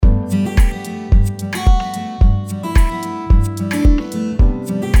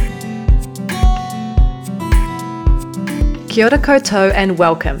Kia ora koutou and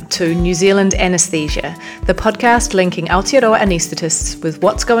welcome to New Zealand Anaesthesia, the podcast linking Aotearoa anaesthetists with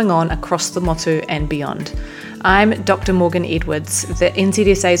what's going on across the motu and beyond. I'm Dr Morgan Edwards, the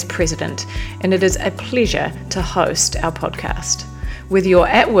NZSA's president, and it is a pleasure to host our podcast. Whether you're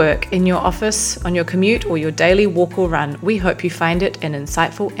at work, in your office, on your commute, or your daily walk or run, we hope you find it an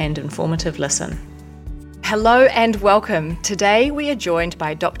insightful and informative listen. Hello and welcome. Today we are joined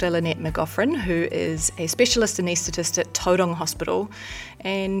by Dr Lynette McGaughran, who is a specialist anaesthetist at Tauranga Hospital,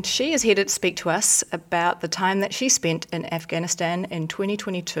 and she is here to speak to us about the time that she spent in Afghanistan in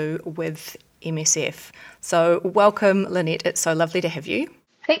 2022 with MSF. So welcome, Lynette. It's so lovely to have you.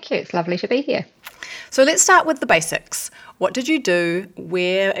 Thank you. It's lovely to be here. So let's start with the basics. What did you do?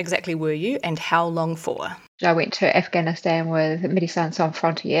 Where exactly were you? And how long for? I went to Afghanistan with Médecins Sans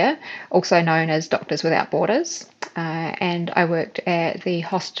Frontières, also known as Doctors Without Borders, and I worked at the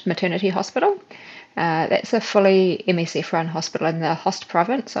Khost Maternity Hospital. That's a fully MSF-run hospital in the Khost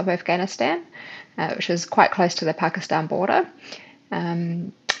province of Afghanistan, which is quite close to the Pakistan border.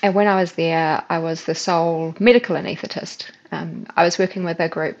 And when I was there, I was the sole medical anaesthetist. I was working with a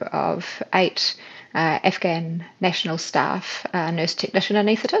group of 8 Afghan national staff nurse technician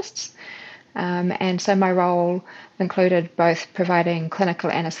anaesthetists. And so my role included both providing clinical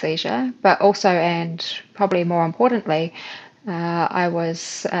anaesthesia, but also, and probably more importantly, I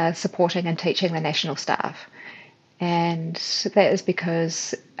was supporting and teaching the national staff. And that is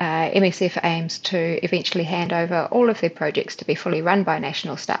because MSF aims to eventually hand over all of their projects to be fully run by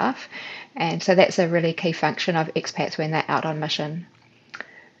national staff. And so that's a really key function of expats when they're out on mission.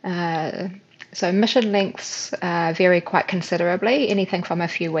 So mission lengths vary quite considerably, anything from a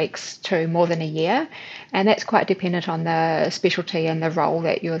few weeks to more than a year, and that's quite dependent on the specialty and the role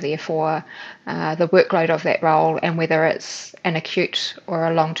that you're there for, the workload of that role, and whether it's an acute or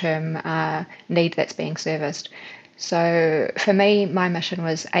a long-term need that's being serviced. So for me, my mission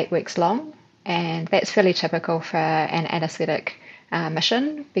was 8 weeks long, and that's fairly typical for an anaesthetic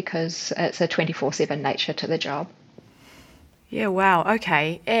mission because it's a 24/7 nature to the job. Yeah, wow,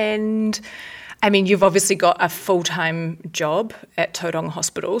 okay. And I mean, you've obviously got a full-time job at Tauranga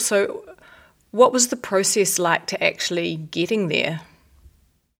Hospital, so what was the process like to actually getting there?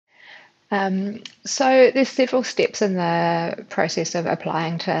 So there's several steps in the process of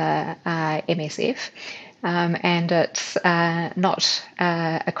applying to MSF, and it's not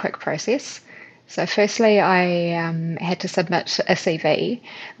a quick process. So firstly, I had to submit a CV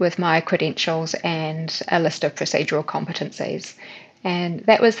with my credentials and a list of procedural competencies. And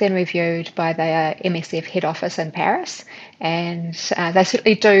that was then reviewed by the MSF head office in Paris. And they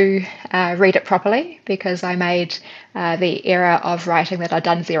certainly do read it properly because I made the error of writing that I'd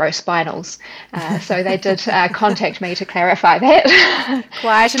done 0 spinals. So they did contact me to clarify that.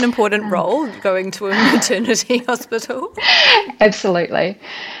 Quite an important role going to a maternity hospital. Absolutely.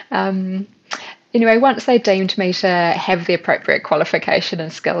 Anyway, once they deemed me to have the appropriate qualification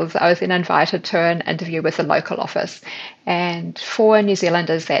and skills, I was then invited to an interview with the local office. And for New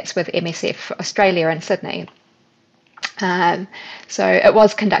Zealanders, that's with MSF Australia in Sydney. So it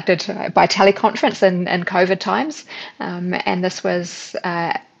was conducted by teleconference in COVID times, and this was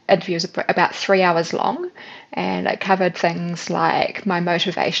interviews about 3 hours long, and it covered things like my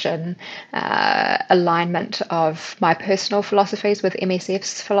motivation, alignment of my personal philosophies with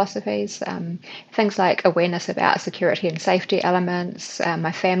MSF's philosophies, things like awareness about security and safety elements,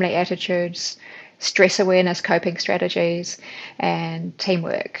 my family attitudes, stress awareness, coping strategies, and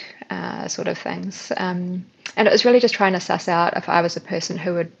teamwork sort of things. And it was really just trying to suss out if I was a person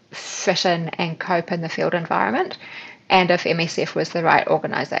who would fit in and cope in the field environment, and if MSF was the right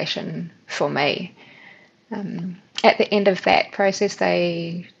organisation for me. At the end of that process,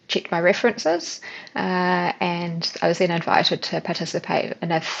 they checked my references, and I was then invited to participate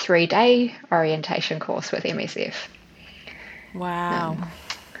in a 3-day orientation course with MSF. Wow.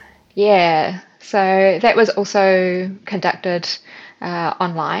 Yeah, so that was also conducted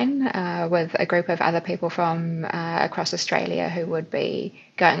online with a group of other people from across Australia who would be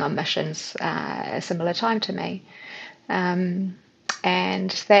going on missions at a similar time to me. And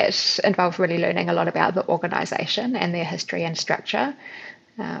that involved really learning a lot about the organisation and their history and structure,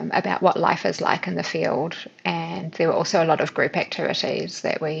 about what life is like in the field, and there were also a lot of group activities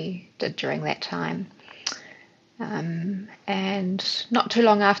that we did during that time. And not too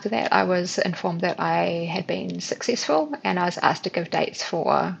long after that, I was informed that I had been successful, and I was asked to give dates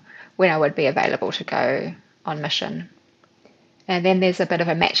for when I would be available to go on mission. And then there's a bit of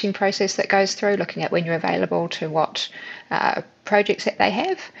a matching process that goes through, looking at when you're available to what projects that they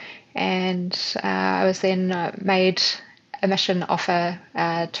have. And I was then made a mission offer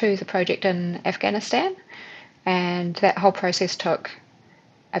to the project in Afghanistan. And that whole process took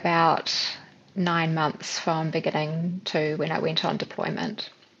about 9 months from beginning to when I went on deployment.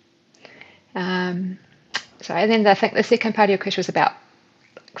 And then I think the second part of your question was about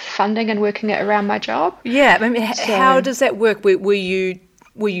funding and working it around my job. Yeah, I mean, how does that work? Were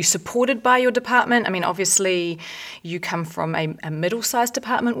you supported by your department? I mean, obviously, you come from a middle-sized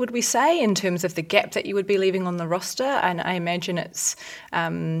department, would we say, in terms of the gap that you would be leaving on the roster? And I imagine it's,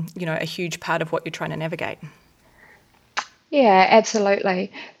 a huge part of what you're trying to navigate. Yeah,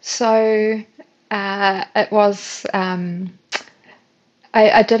 absolutely. So it was.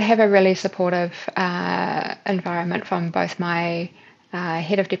 I did have a really supportive environment from both my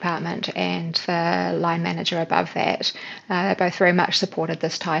head of department and the line manager above that. They both very much supported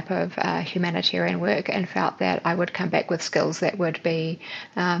this type of humanitarian work and felt that I would come back with skills that would be,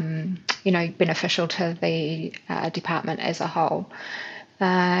 beneficial to the department as a whole.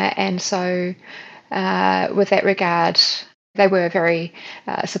 And so with that regard, they were very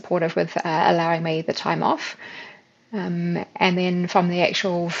supportive with allowing me the time off. And then from the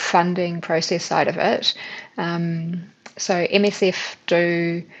actual funding process side of it, so MSF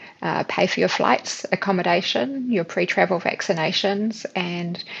do pay for your flights, accommodation, your pre-travel vaccinations,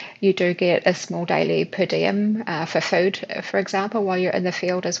 and you do get a small daily per diem for food, for example, while you're in the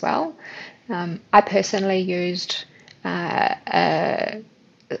field as well. I personally used a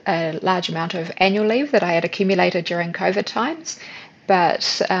large amount of annual leave that I had accumulated during COVID times.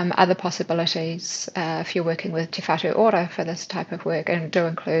 But other possibilities, if you're working with Te Whatu Ora for this type of work, and do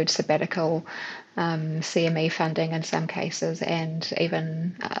include sabbatical, CME funding in some cases, and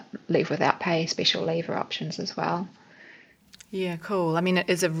even leave without pay, special leave are options as well. Yeah, cool. I mean, it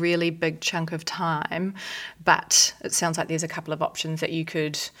is a really big chunk of time, but it sounds like there's a couple of options that you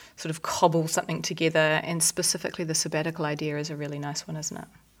could sort of cobble something together, and specifically the sabbatical idea is a really nice one, isn't it?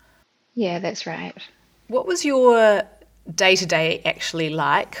 Yeah, that's right. What was your day-to-day actually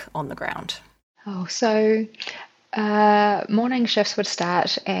like on the ground? So morning shifts would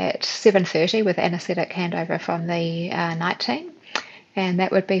start at 7:30 with anaesthetic handover from the night team, and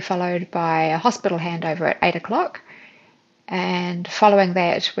that would be followed by a hospital handover at 8 o'clock. And following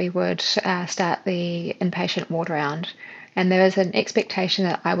that, we would start the inpatient ward round. And there was an expectation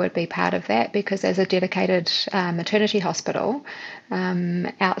that I would be part of that because as a dedicated maternity hospital,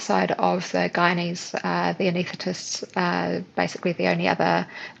 outside of the gynaes, the anaesthetists are basically the only other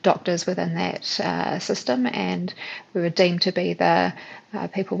doctors within that system, and we were deemed to be the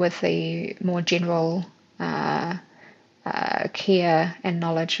people with the more general care and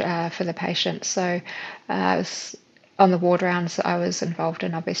knowledge for the patient. So on the ward rounds, I was involved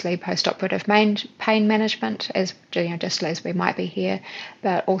in obviously post-operative pain management, as just as we might be here,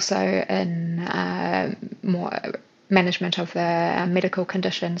 but also in more management of the medical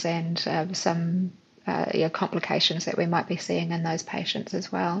conditions and some complications that we might be seeing in those patients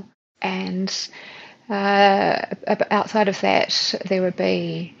as well. And outside of that, there would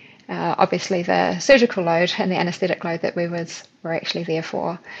be obviously the surgical load and the anaesthetic load that we were actually there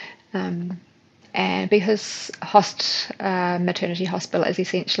for. And because Khost Maternity Hospital is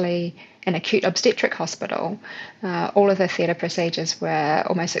essentially an acute obstetric hospital, all of the theatre procedures were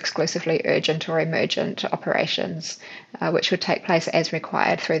almost exclusively urgent or emergent operations, which would take place as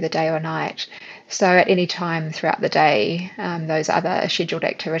required through the day or night. So at any time throughout the day, those other scheduled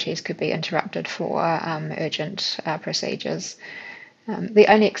activities could be interrupted for urgent procedures. The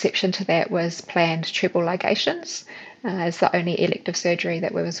only exception to that was planned tubal ligations. Is the only elective surgery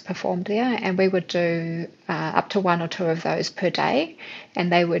that was performed there, and we would do up to one or two of those per day,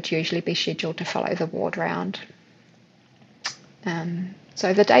 and they would usually be scheduled to follow the ward round.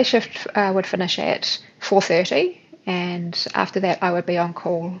 So the day shift would finish at 4:30, and after that I would be on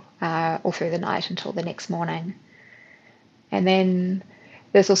call all through the night until the next morning. And then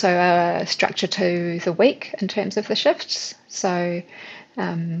there's also a structure to the week in terms of the shifts. So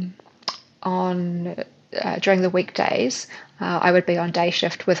during the weekdays, I would be on day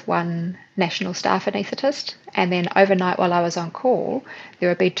shift with one national staff anaesthetist, and then overnight while I was on call, there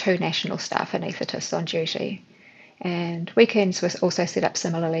would be two national staff anaesthetists on duty. And weekends was also set up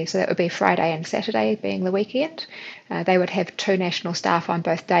similarly, so that would be Friday and Saturday being the weekend. They would have two national staff on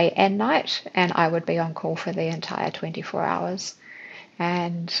both day and night, and I would be on call for the entire 24 hours.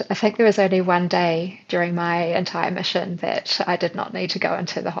 And I think there was only one day during my entire mission that I did not need to go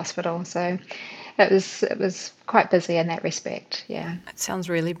into the hospital, so it was quite busy in that respect, yeah. It sounds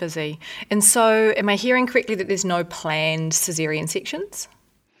really busy. And so am I hearing correctly that there's no planned caesarean sections?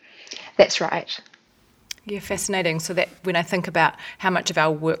 That's right. Yeah, fascinating. So that when I think about how much of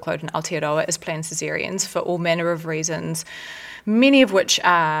our workload in Aotearoa is planned caesareans for all manner of reasons, many of which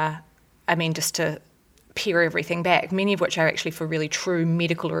are, just to pare everything back, many of which are actually for really true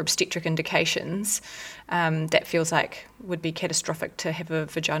medical or obstetric indications, that feels like would be catastrophic to have a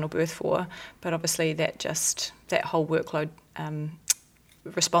vaginal birth for. But obviously that whole workload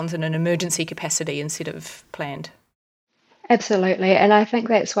responds in an emergency capacity instead of planned. Absolutely, and I think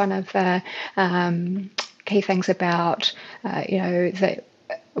that's one of the key things about the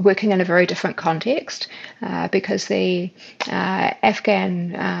working in a very different context, because the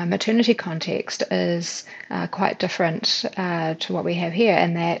Afghan maternity context is quite different to what we have here,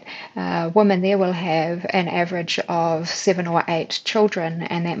 in that women there will have an average of 7 or 8 children,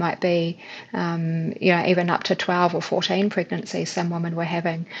 and that might be even up to 12 or 14 pregnancies some women were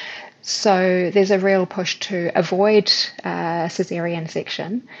having. So there's a real push to avoid caesarean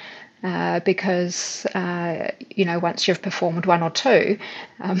section, because once you've performed 1 or 2,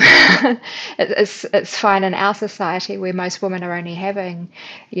 it's fine in our society where most women are only having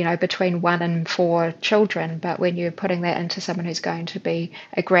between 1 and 4 children. But when you're putting that into someone who's going to be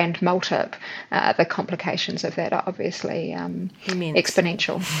a grand multip, the complications of that are obviously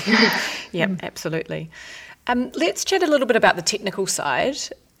exponential. Yeah, absolutely. Let's chat a little bit about the technical side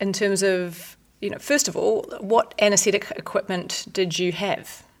in terms of, first of all, what anaesthetic equipment did you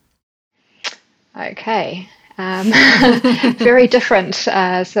have? Okay. Very different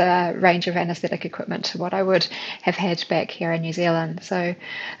as a range of anaesthetic equipment to what I would have had back here in New Zealand. So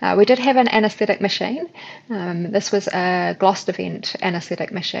we did have an anaesthetic machine. This was a Gloucester-Vent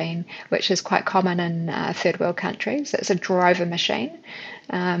anaesthetic machine, which is quite common in third world countries. It's a Drover machine.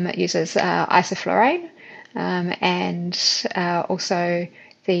 It uses isoflurane, and also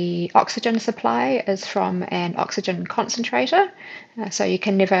the oxygen supply is from an oxygen concentrator, so you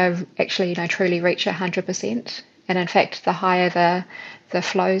can never actually truly reach 100%. And in fact, the higher the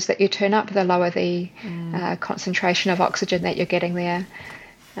flows that you turn up, the lower the concentration of oxygen that you're getting there.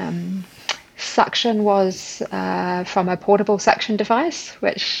 Suction was from a portable suction device,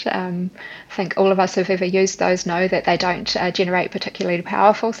 which I think all of us who've ever used those know that they don't generate particularly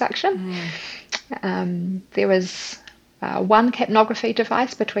powerful suction. There was one capnography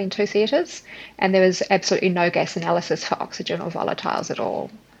device between 2 theatres, and there was absolutely no gas analysis for oxygen or volatiles at all.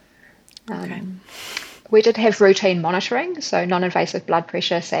 Okay. We did have routine monitoring, so non-invasive blood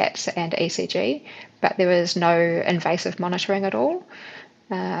pressure, SATs and ECG, but there was no invasive monitoring at all.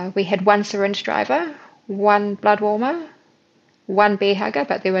 We had 1 syringe driver, 1 blood warmer, 1 bear hugger,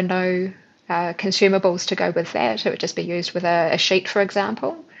 but there were no consumables to go with that. It would just be used with a sheet, for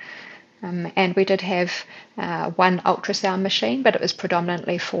example. And we did have 1 ultrasound machine, but it was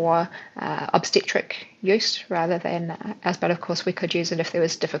predominantly for obstetric use rather than us. But of course, we could use it if there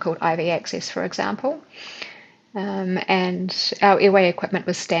was difficult IV access, for example. And our airway equipment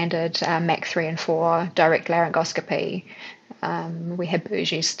was standard MAC 3 and 4, direct laryngoscopy. We had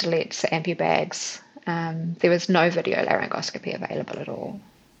bougies, stillets, ambu-bags. There was no video laryngoscopy available at all.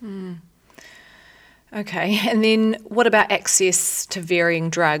 Okay, and then what about access to varying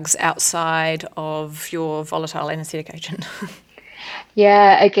drugs outside of your volatile anaesthetic agent?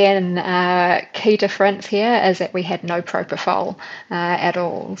 Yeah, again, key difference here is that we had no propofol at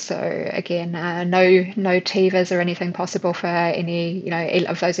all. So again, no TIVAs or anything possible for any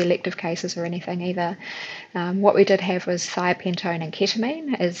of those elective cases or anything either. What we did have was thiopentone and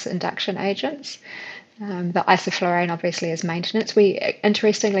ketamine as induction agents. The isoflurane obviously is maintenance. We,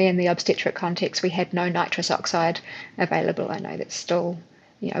 interestingly, in the obstetric context, we had no nitrous oxide available. I know that's still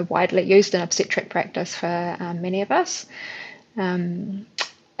widely used in obstetric practice for many of us. In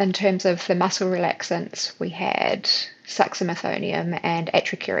terms of the muscle relaxants, we had suxamethonium and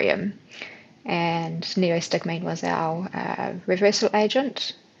atracurium, and neostigmine was our reversal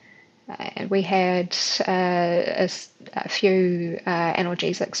agent. We had a few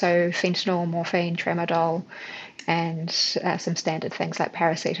analgesics, so fentanyl, morphine, tramadol, and some standard things like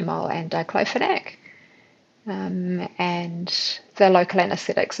paracetamol and diclofenac. And the local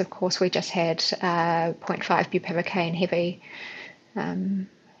anaesthetics, of course, we just had 0.5 bupivacaine heavy,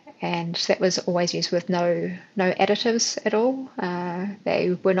 and that was always used with no additives at all.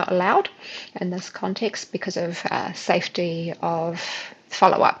 They were not allowed in this context because of safety of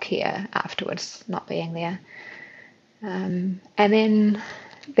follow-up care afterwards not being there. And then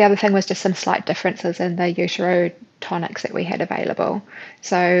the other thing was just some slight differences in the uterotonics that we had available.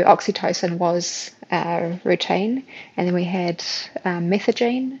 So oxytocin was routine, and then we had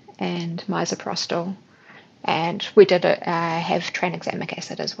methadone and misoprostol, and we did have tranexamic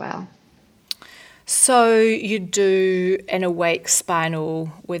acid as well. So you do an awake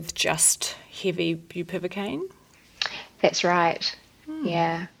spinal with just heavy bupivacaine? That's right.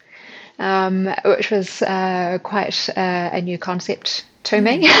 Yeah, which was quite a new concept to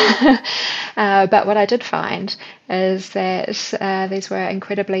me. But what I did find is that these were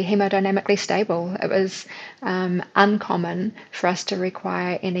incredibly hemodynamically stable. It was uncommon for us to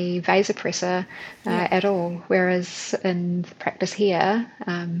require any vasopressor at all, whereas in practice here,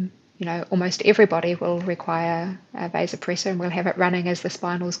 almost everybody will require a vasopressor, and we'll have it running as the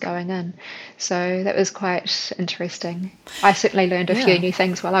spinal's going in. So that was quite interesting. I certainly learned a few new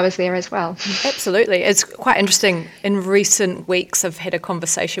things while I was there as well. Absolutely. It's quite interesting. In recent weeks, I've had a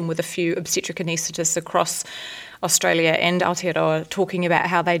conversation with a few obstetric anaesthetists across Australia and Aotearoa talking about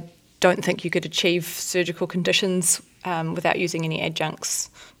how they don't think you could achieve surgical conditions without using any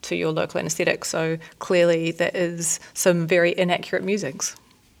adjuncts to your local anaesthetic. So clearly there is some very inaccurate musings.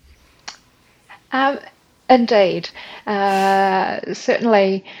 Indeed.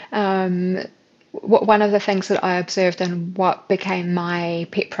 Certainly, one of the things that I observed and what became my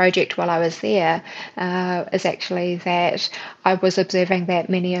pet project while I was there is actually that I was observing that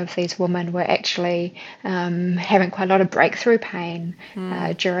many of these women were actually having quite a lot of breakthrough pain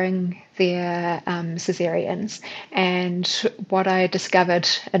during their caesareans. And what I discovered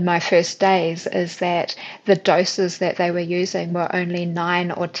in my first days is that the doses that they were using were only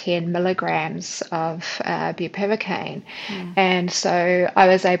 9 or 10 milligrams of bupivacaine. And so I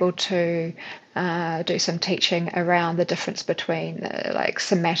was able to do some teaching around the difference between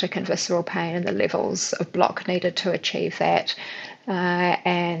somatic and visceral pain and the levels of block needed to achieve that,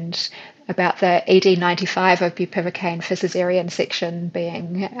 and about the ED95 of bupivacaine for caesarean section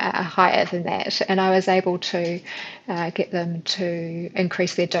being higher than that. And I was able to get them to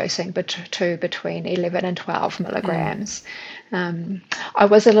increase their dosing to between 11 and 12 milligrams. I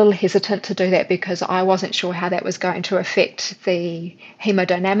was a little hesitant to do that because I wasn't sure how that was going to affect the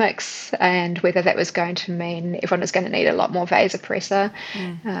hemodynamics and whether that was going to mean everyone was going to need a lot more vasopressor.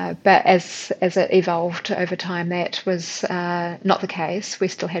 But as it evolved over time, that was not the case. We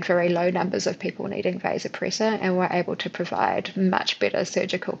still had very low numbers of people needing vasopressor and were able to provide much better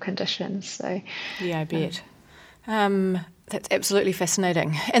surgical conditions. So, yeah, I bet. That's absolutely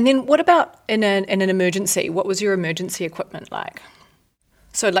fascinating. And then what about in an emergency? What was your emergency equipment like?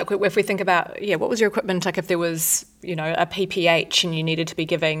 So if we think about, what was your equipment like if there was, a PPH and you needed to be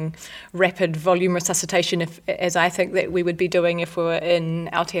giving rapid volume resuscitation, as I think that we would be doing if we were in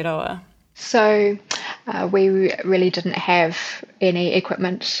Aotearoa? So we really didn't have any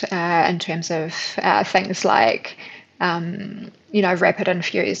equipment in terms of things like rapid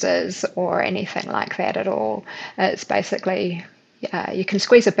infusers or anything like that at all. It's basically you can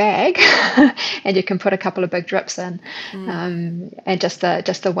squeeze a bag and you can put a couple of big drips in, and just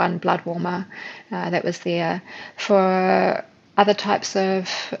the one blood warmer that was there. For other types of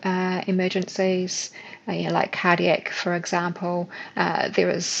emergencies, like cardiac, for example, there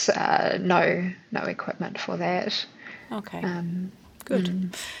was no equipment for that. Okay,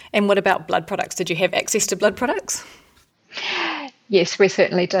 good. And what about blood products? Did you have access to blood products? Yes, we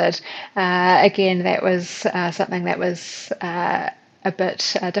certainly did. Again, that was something that was a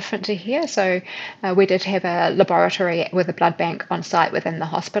bit different to here. So we did have a laboratory with a blood bank on site within the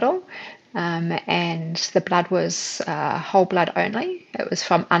hospital, and the blood was whole blood only. It was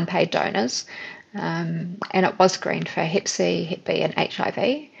from unpaid donors, and it was screened for Hep C, Hep B, and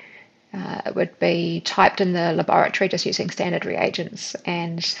HIV. It would be typed in the laboratory just using standard reagents,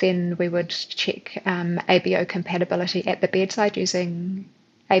 and then we would check ABO compatibility at the bedside using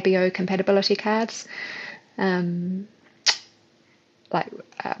ABO compatibility cards,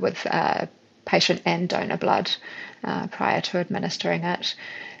 with patient and donor blood prior to administering it.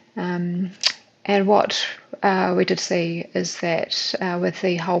 And what we did see is that with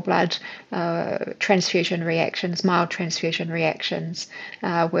the whole blood, transfusion reactions, mild transfusion reactions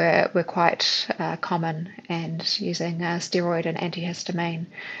were quite common, and using steroid and antihistamine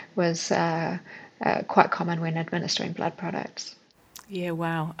was quite common when administering blood products. Yeah,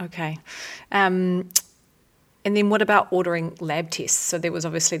 wow, okay. And then what about ordering lab tests? So there was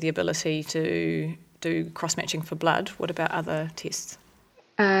obviously the ability to do cross-matching for blood. What about other tests?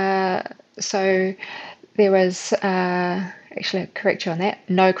 So there was, actually, I'll correct you on that,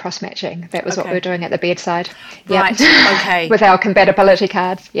 no cross-matching. That was what we were doing at the bedside. Right, okay. With our compatibility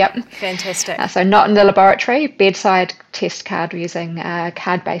cards, yep. Fantastic. So not in the laboratory, bedside test card using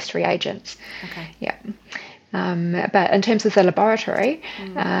card-based reagents. Okay. Yep. But in terms of the laboratory,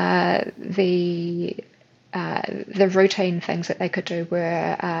 the routine things that they could do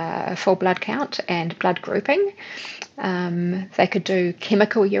were full blood count and blood grouping. They could do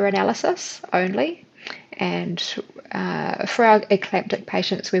chemical urinalysis only. And for our eclamptic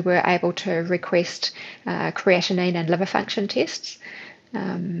patients, we were able to request creatinine and liver function tests.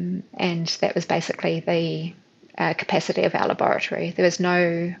 And that was basically the capacity of our laboratory. There was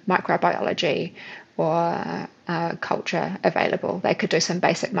no microbiology or culture available. They could do some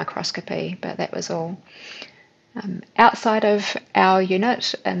basic microscopy, but that was all. Outside of our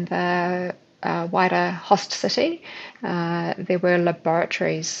unit in the wider host city, there were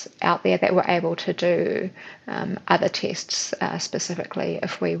laboratories out there that were able to do other tests specifically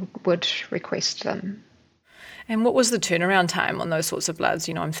if we would request them. And what was the turnaround time on those sorts of bloods?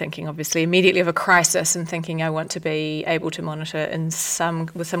 I'm thinking obviously immediately of a crisis and thinking I want to be able to monitor with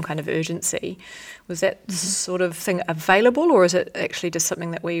some kind of urgency. Was that sort of thing available, or is it actually just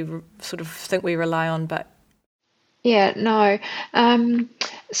something that we sort of think we rely on but Yeah, no.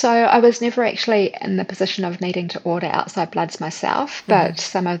 So I was never actually in the position of needing to order outside bloods myself, but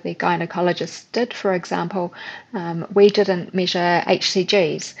some of the gynecologists did. For example, we didn't measure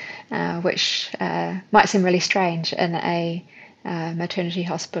HCGs, which might seem really strange in a maternity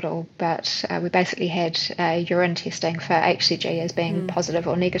hospital, but we basically had urine testing for HCG as being positive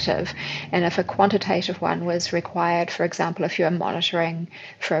or negative, and if a quantitative one was required, for example, if you were monitoring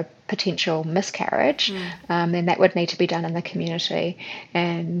for a potential miscarriage, then that would need to be done in the community,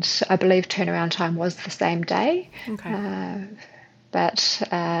 and I believe turnaround time was the same day, but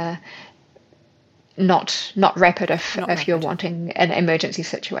not rapid if you're wanting an emergency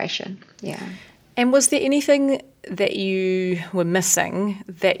situation. Yeah. And was there anything that you were missing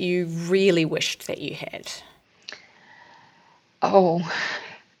that you really wished that you had? Oh,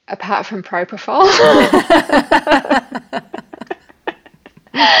 apart from propofol.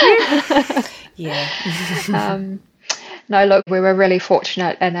 Yeah. No, look, we were really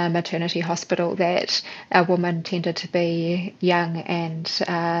fortunate in a maternity hospital that our women tended to be young and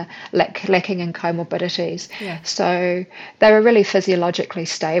lacking in comorbidities. Yeah. So they were really physiologically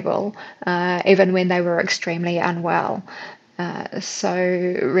stable, even when they were extremely unwell. So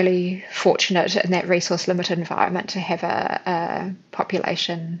really fortunate in that resource-limited environment to have a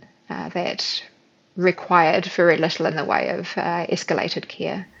population that required very little in the way of escalated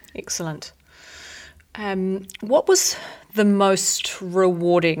care. Excellent. What was the most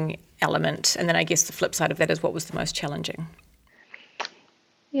rewarding element? And then I guess the flip side of that is what was the most challenging?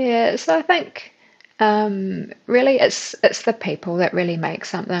 Yeah, so I think really it's the people that really make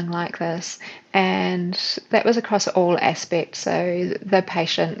something like this. And that was across all aspects. So the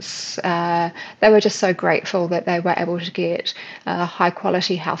patients, they were just so grateful that they were able to get high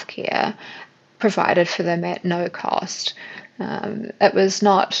quality healthcare provided for them at no cost. It was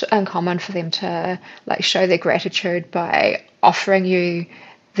not uncommon for them to show their gratitude by offering you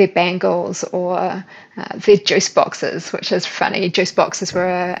their bangles or their juice boxes, which is funny. Juice boxes were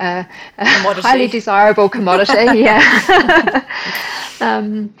a highly desirable commodity. Yeah.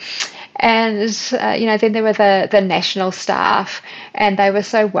 And then there were the national staff, and they were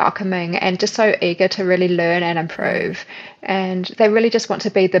so welcoming and just so eager to really learn and improve. And they really just want to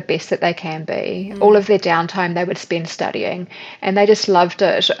be the best that they can be. All of their downtime they would spend studying, and they just loved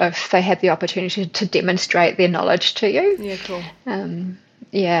it if they had the opportunity to demonstrate their knowledge to you. Yeah, cool.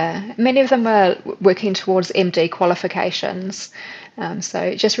 Yeah, many of them were working towards MD qualifications,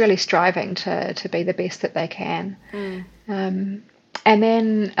 so just really striving to be the best that they can. And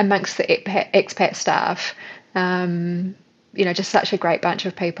then amongst the expat staff, just such a great bunch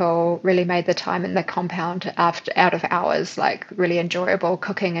of people, really made the time in the compound out of hours really enjoyable,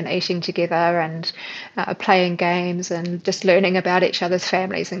 cooking and eating together and playing games and just learning about each other's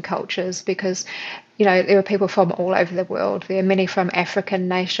families and cultures, because there were people from all over the world. There are many from African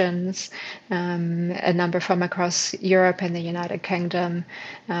nations, a number from across Europe and the United Kingdom.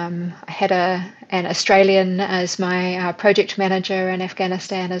 I had an Australian as my project manager in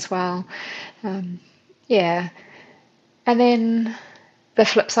Afghanistan as well. Yeah. And then the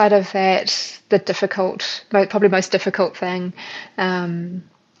flip side of that, probably most difficult thing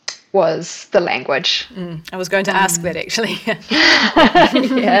was the language. I was going to ask that actually.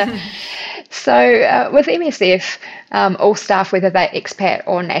 Yeah. So with MSF, all staff, whether they're expat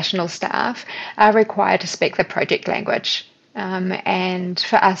or national staff, are required to speak the project language. And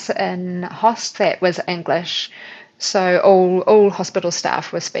for us in HOST, that was English. So all hospital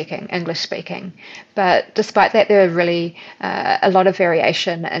staff were English speaking. But despite that, there were really a lot of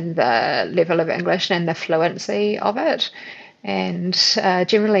variation in the level of English and the fluency of it. And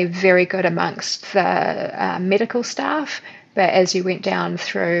generally very good amongst the medical staff. But as you went down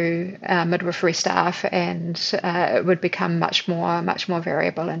through midwifery staff, and it would become much more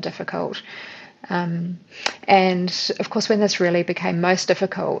variable and difficult. And of course, when this really became most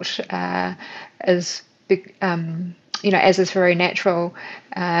difficult, is as is very natural,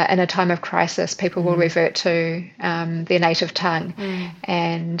 in a time of crisis, people will revert to their native tongue.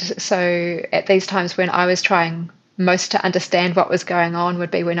 And so at these times when I was trying most to understand what was going on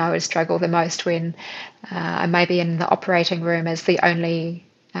would be when I would struggle the most, when I may be in the operating room as the only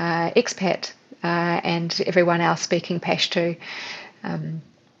expat and everyone else speaking Pashto.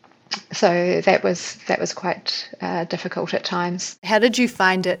 So that was quite difficult at times. How did you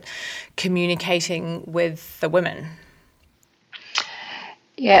find it communicating with the women?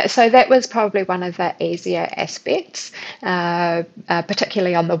 Yeah, so that was probably one of the easier aspects,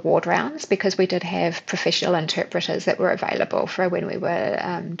 particularly on the ward rounds, because we did have professional interpreters that were available for when we were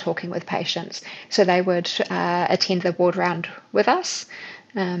talking with patients. So they would attend the ward round with us,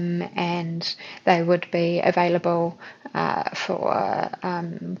 and they would be available for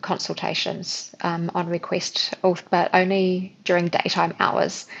consultations on request, but only during daytime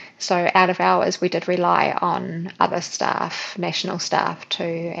hours. So out of hours, we did rely on other staff, national staff,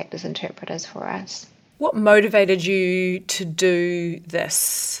 to act as interpreters for us. What motivated you to do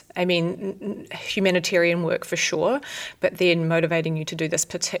this? I mean, humanitarian work for sure, but then motivating you to do this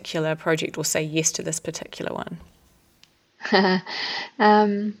particular project or say yes to this particular one?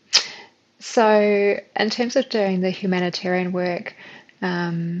 So in terms of doing the humanitarian work,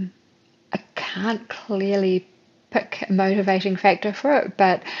 I can't clearly pick a motivating factor for it,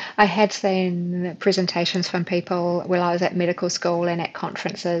 but I had seen presentations from people while I was at medical school and at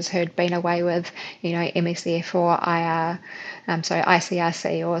conferences who'd been away with, MSF or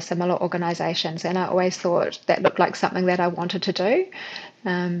ICRC or similar organisations, and I always thought that looked like something that I wanted to do.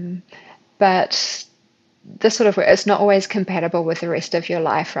 But this sort of work is not always compatible with the rest of your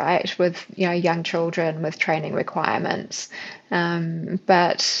life, right? With, young children, with training requirements.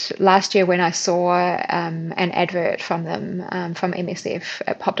 But last year when I saw an advert from them, from MSF,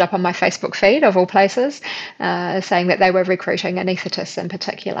 it popped up on my Facebook feed, of all places, saying that they were recruiting anaesthetists in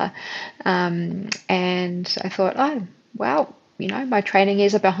particular. And I thought, oh, well, my training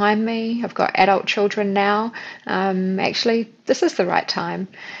years are behind me. I've got adult children now. Actually, this is the right time.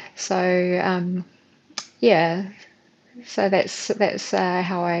 So, yeah, so that's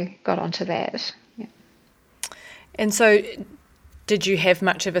how I got onto that. Yeah. And so, did you have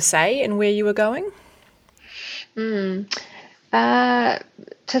much of a say in where you were going? To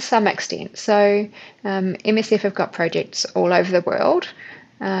some extent. So, MSF have got projects all over the world,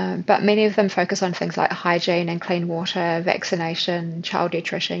 but many of them focus on things like hygiene and clean water, vaccination, child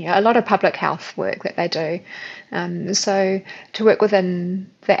nutrition, a lot of public health work that they do. So to work within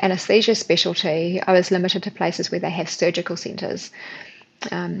the anaesthesia specialty, I was limited to places where they have surgical centres.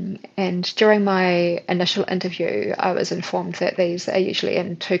 And during my initial interview, I was informed that these are usually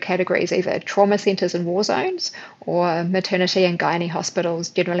in two categories, either trauma centres in war zones or maternity and gynae hospitals,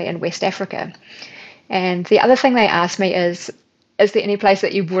 generally in West Africa. And the other thing they asked me is there any place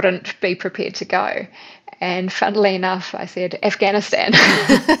that you wouldn't be prepared to go? And funnily enough, I said Afghanistan.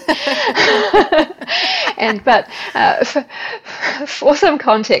 But for some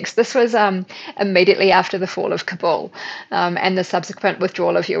context, this was immediately after the fall of Kabul and the subsequent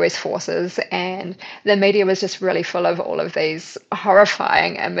withdrawal of US forces. And the media was just really full of all of these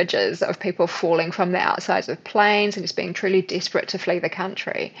horrifying images of people falling from the outsides of planes and just being truly desperate to flee the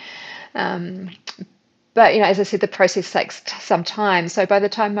country. But, as I said, the process takes some time. So by the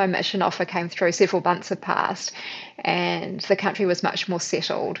time my mission offer came through, several months had passed and the country was much more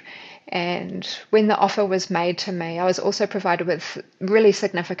settled. And when the offer was made to me, I was also provided with really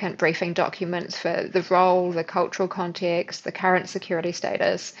significant briefing documents for the role, the cultural context, the current security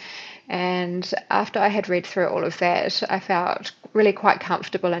status. And after I had read through all of that, I felt really quite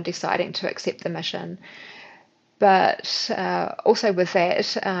comfortable in deciding to accept the mission. But also with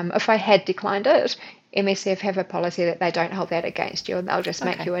that, if I had declined it, MSF have a policy that they don't hold that against you and they'll just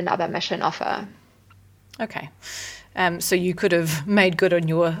make you another mission offer. Okay. So you could have made good on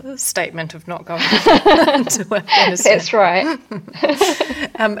your statement of not going to Afghanistan. That's right.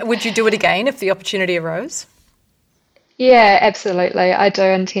 Would you do it again if the opportunity arose? Yeah, absolutely. I do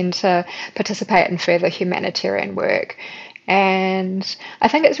intend to participate in further humanitarian work. And I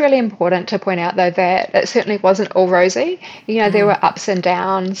think it's really important to point out, though, that it certainly wasn't all rosy. There were ups and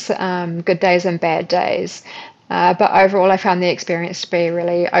downs, good days and bad days. But overall, I found the experience to be a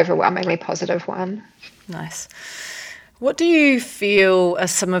really overwhelmingly positive one. Nice. What do you feel are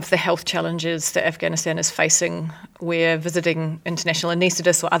some of the health challenges that Afghanistan is facing where visiting international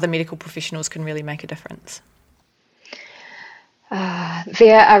anaesthetists or other medical professionals can really make a difference?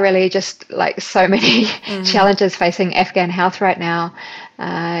 There are really just like so many challenges facing Afghan health right now.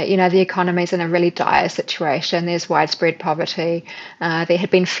 The economy's in a really dire situation. There's widespread poverty. There had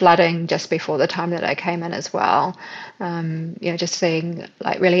been flooding just before the time that I came in as well. Just seeing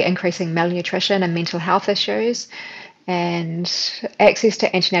like really increasing malnutrition and mental health issues. And access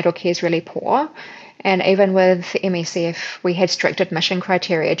to antenatal care is really poor. And even with MSF, we had strict admission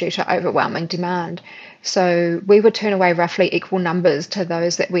criteria due to overwhelming demand. So we would turn away roughly equal numbers to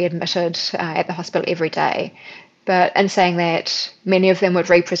those that we admitted at the hospital every day. But in saying that, many of them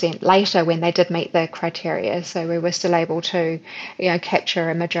would represent later when they did meet the criteria. So we were still able to, capture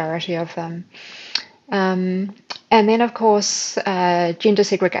a majority of them. And then, of course, gender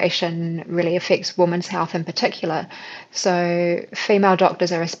segregation really affects women's health in particular. So female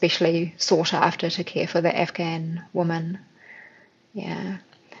doctors are especially sought after to care for the Afghan woman. Yeah.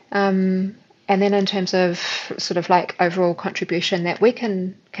 And then in terms of sort of like overall contribution that we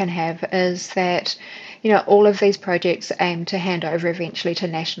can have is that, all of these projects aim to hand over eventually to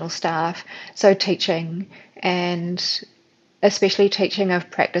national staff. So teaching, and especially teaching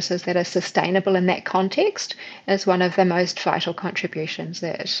of practices that are sustainable in that context, is one of the most vital contributions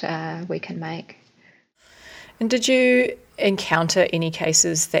that we can make. And did you encounter any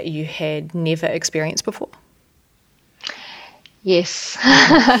cases that you had never experienced before? Yes,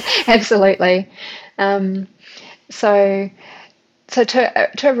 absolutely. So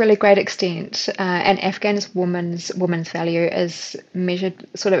to a really great extent, an Afghan woman's value is measured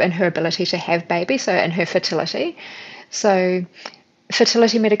sort of in her ability to have babies, so in her fertility. So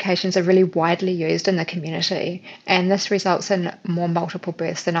fertility medications are really widely used in the community, and this results in more multiple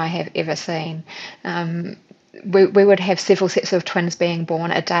births than I have ever seen. We would have several sets of twins being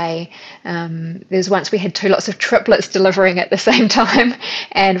born a day. There's once we had 2 lots of triplets delivering at the same time,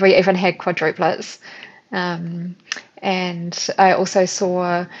 and we even had quadruplets. And I also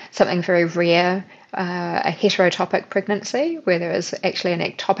saw something very rare, a heterotopic pregnancy, where there is actually an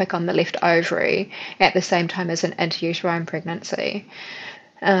ectopic on the left ovary at the same time as an interuterine pregnancy.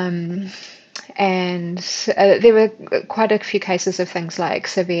 And there were quite a few cases of things like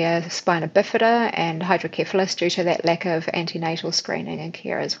severe spina bifida and hydrocephalus due to that lack of antenatal screening and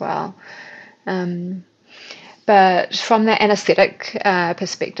care as well. But from the anaesthetic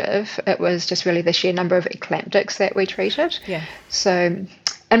perspective, it was just really the sheer number of eclamptics that we treated. Yeah. So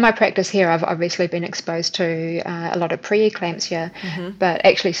in my practice here, I've obviously been exposed to a lot of pre-eclampsia, but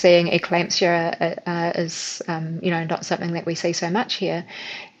actually seeing eclampsia is, not something that we see so much here.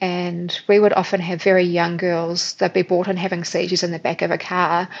 And we would often have very young girls, they'd be brought in having seizures in the back of a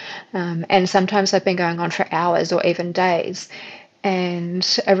car, and sometimes they've been going on for hours or even days. And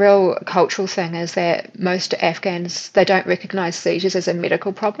a real cultural thing is that most Afghans, they don't recognise seizures as a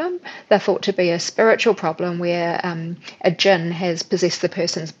medical problem. They're thought to be a spiritual problem where a jinn has possessed the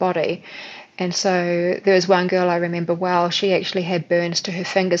person's body. And so there was one girl I remember well, she actually had burns to her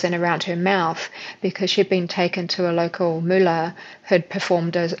fingers and around her mouth because she'd been taken to a local mullah who'd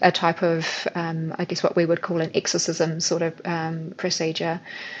performed a type of, I guess what we would call an exorcism sort of procedure.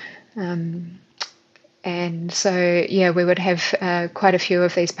 And so, we would have quite a few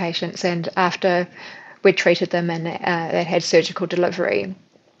of these patients, and after we'd treated them and they had surgical delivery,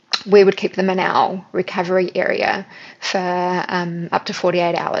 we would keep them in our recovery area for up to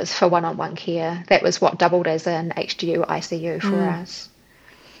 48 hours for one-on-one care. That was what doubled as an HDU ICU for us.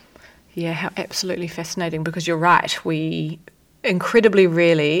 Yeah, how absolutely fascinating, because you're right. We incredibly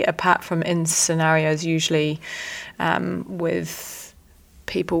rarely, apart from in scenarios usually with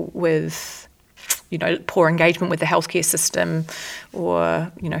people with poor engagement with the healthcare system,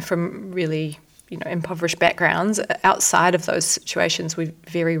 or, from really, impoverished backgrounds. Outside of those situations, we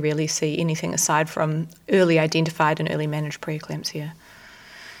very rarely see anything aside from early identified and early managed preeclampsia.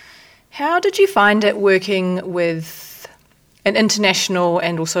 How did you find it working with an international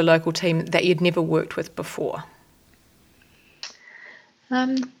and also local team that you'd never worked with before?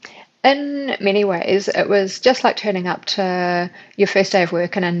 In many ways, it was just like turning up to your first day of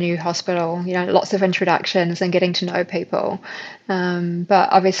work in a new hospital, lots of introductions and getting to know people. But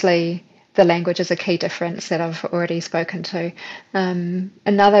obviously, the language is a key difference that I've already spoken to.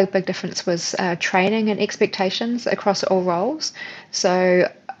 Another big difference was training and expectations across all roles. So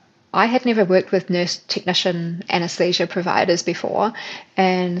I had never worked with nurse technician anaesthesia providers before,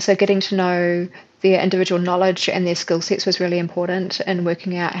 and so getting to know their individual knowledge and their skill sets was really important in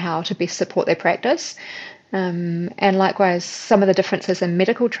working out how to best support their practice. And likewise, some of the differences in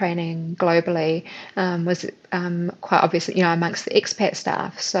medical training globally was quite obvious, amongst the expat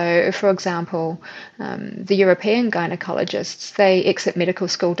staff. So, for example, the European gynecologists, they exit medical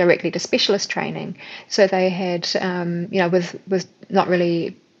school directly to specialist training. So they had, with not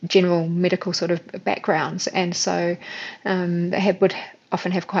really general medical sort of backgrounds, and so they would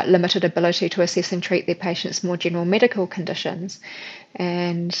often have quite limited ability to assess and treat their patients' more general medical conditions.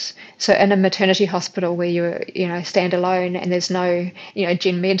 And so in a maternity hospital where you stand alone and there's no,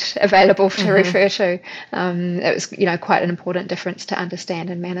 gen med available to refer to, it was, quite an important difference to understand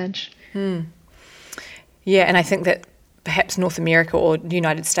and manage. Yeah, and I think that perhaps North America or the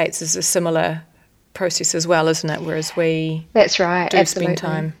United States is a similar process as well, isn't it? Whereas we That's right, do absolutely.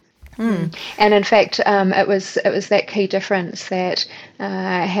 spend time. And in fact, it was that key difference that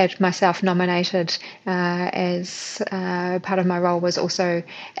I had myself nominated as part of my role was also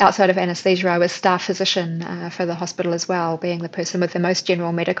outside of anaesthesia. I was staff physician for the hospital as well, being the person with the most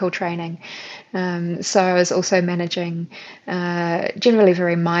general medical training. So I was also managing generally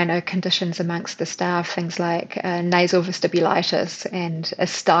very minor conditions amongst the staff, things like nasal vestibulitis and a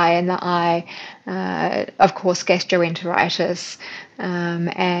sty in the eye, of course gastroenteritis,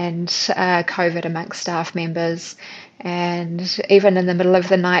 and COVID amongst staff members. And even in the middle of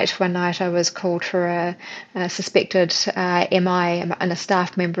the night, one night I was called for a suspected MI and a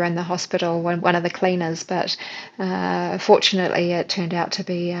staff member in the hospital, one of the cleaners, but fortunately it turned out to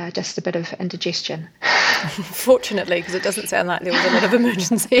be just a bit of indigestion. Fortunately, because it doesn't sound like there was a lot of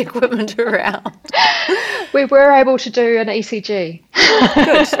emergency equipment around. We were able to do an ECG.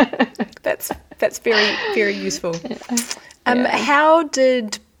 Good. That's very, very useful. How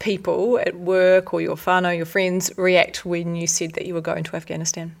did people at work or your whānau, your friends, react when you said that you were going to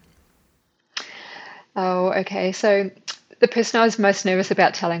Afghanistan? Oh, okay. So the person I was most nervous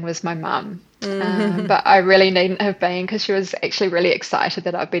about telling was my mum. But I really needn't have been, because she was actually really excited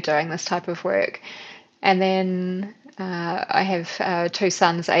that I'd be doing this type of work. And then I have two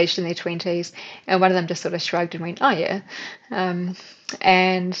sons aged in their 20s, and one of them just sort of shrugged and went, oh, yeah.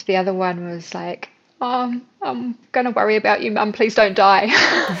 And the other one was like, oh, I'm going to worry about you, Mum. Please don't die.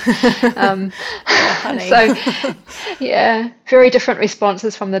 So, yeah, very different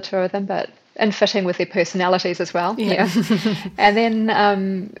responses from the two of them, but in fitting with their personalities as well. Yeah. And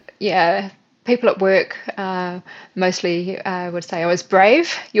then, people at work mostly would say I was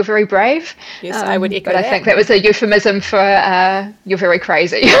brave. You're very brave. Yes, I would echo but that. I think that was a euphemism for you're very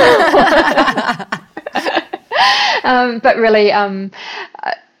crazy. But really,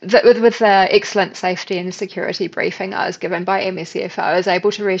 with the excellent safety and security briefing I was given by MSF, I was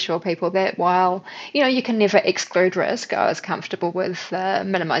able to reassure people that while, you can never exclude risk, I was comfortable with the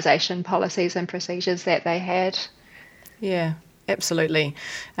minimisation policies and procedures that they had. Yeah. Absolutely.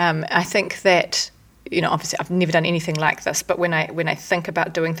 I think that, obviously I've never done anything like this, but when I think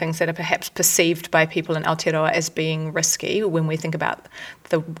about doing things that are perhaps perceived by people in Aotearoa as being risky, when we think about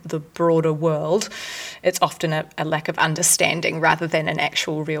the broader world, it's often a lack of understanding rather than an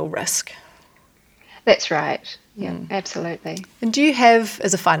actual real risk. That's right. Yeah, absolutely. And do you have,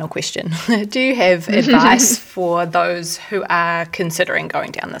 as a final question, do you have advice for those who are considering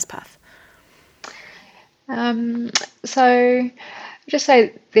going down this path? So just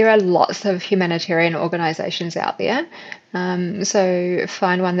say there are lots of humanitarian organisations out there. So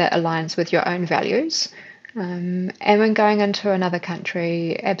find one that aligns with your own values. And when going into another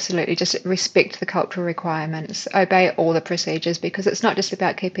country, absolutely just respect the cultural requirements, obey all the procedures, because it's not just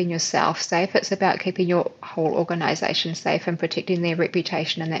about keeping yourself safe, it's about keeping your whole organisation safe and protecting their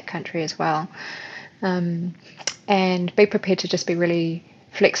reputation in that country as well. And be prepared to just be really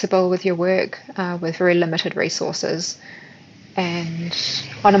flexible with your work, with very limited resources. And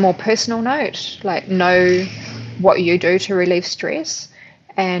on a more personal note, know what you do to relieve stress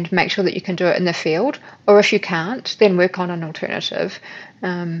and make sure that you can do it in the field, or if you can't, then work on an alternative.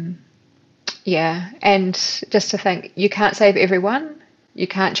 And just to think, you can't save everyone, you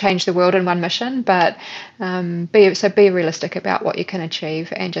can't change the world in one mission, but be realistic about what you can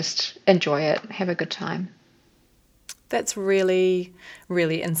achieve and just enjoy it, have a good time. That's really,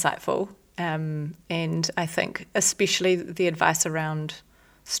 really insightful. And I think especially the advice around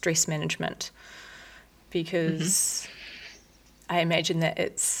stress management, because I imagine that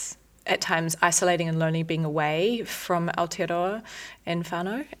it's at times isolating and lonely being away from Aotearoa and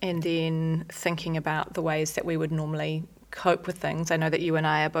whānau, and then thinking about the ways that we would normally cope with things. I know that you and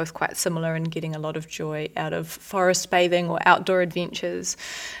I are both quite similar in getting a lot of joy out of forest bathing or outdoor adventures,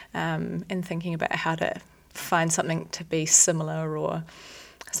 and thinking about how to find something to be similar or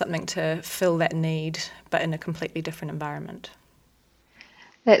something to fill that need, but in a completely different environment.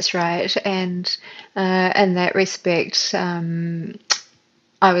 That's right. And in that respect,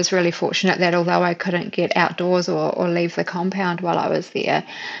 I was really fortunate that although I couldn't get outdoors or leave the compound while I was there,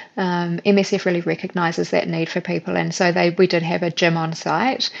 MSF really recognises that need for people. And so we did have a gym on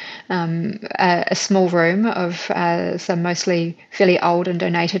site, a small room of some mostly fairly old and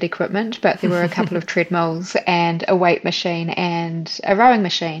donated equipment, but there were a couple of treadmills and a weight machine and a rowing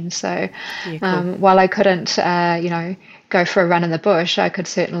machine. So cool. While I couldn't, go for a run in the bush, I could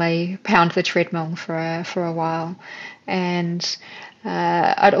certainly pound the treadmill for a while. And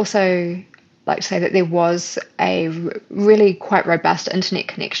I'd also like to say that there was a really quite robust internet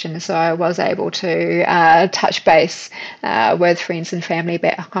connection, so I was able to touch base with friends and family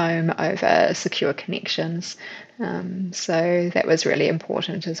back home over secure connections. So that was really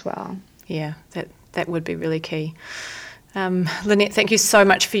important as well. Yeah, that would be really key. Lynette, thank you so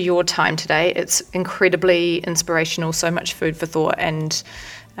much for your time today. It's incredibly inspirational, so much food for thought, and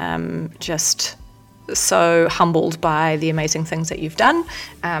just so humbled by the amazing things that you've done.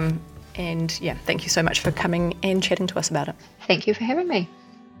 And yeah, thank you so much for coming and chatting to us about it. Thank you for having me.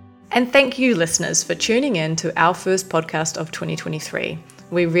 And thank you, listeners, for tuning in to our first podcast of 2023.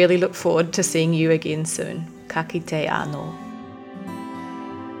 We really look forward to seeing you again soon. Ka kite anō.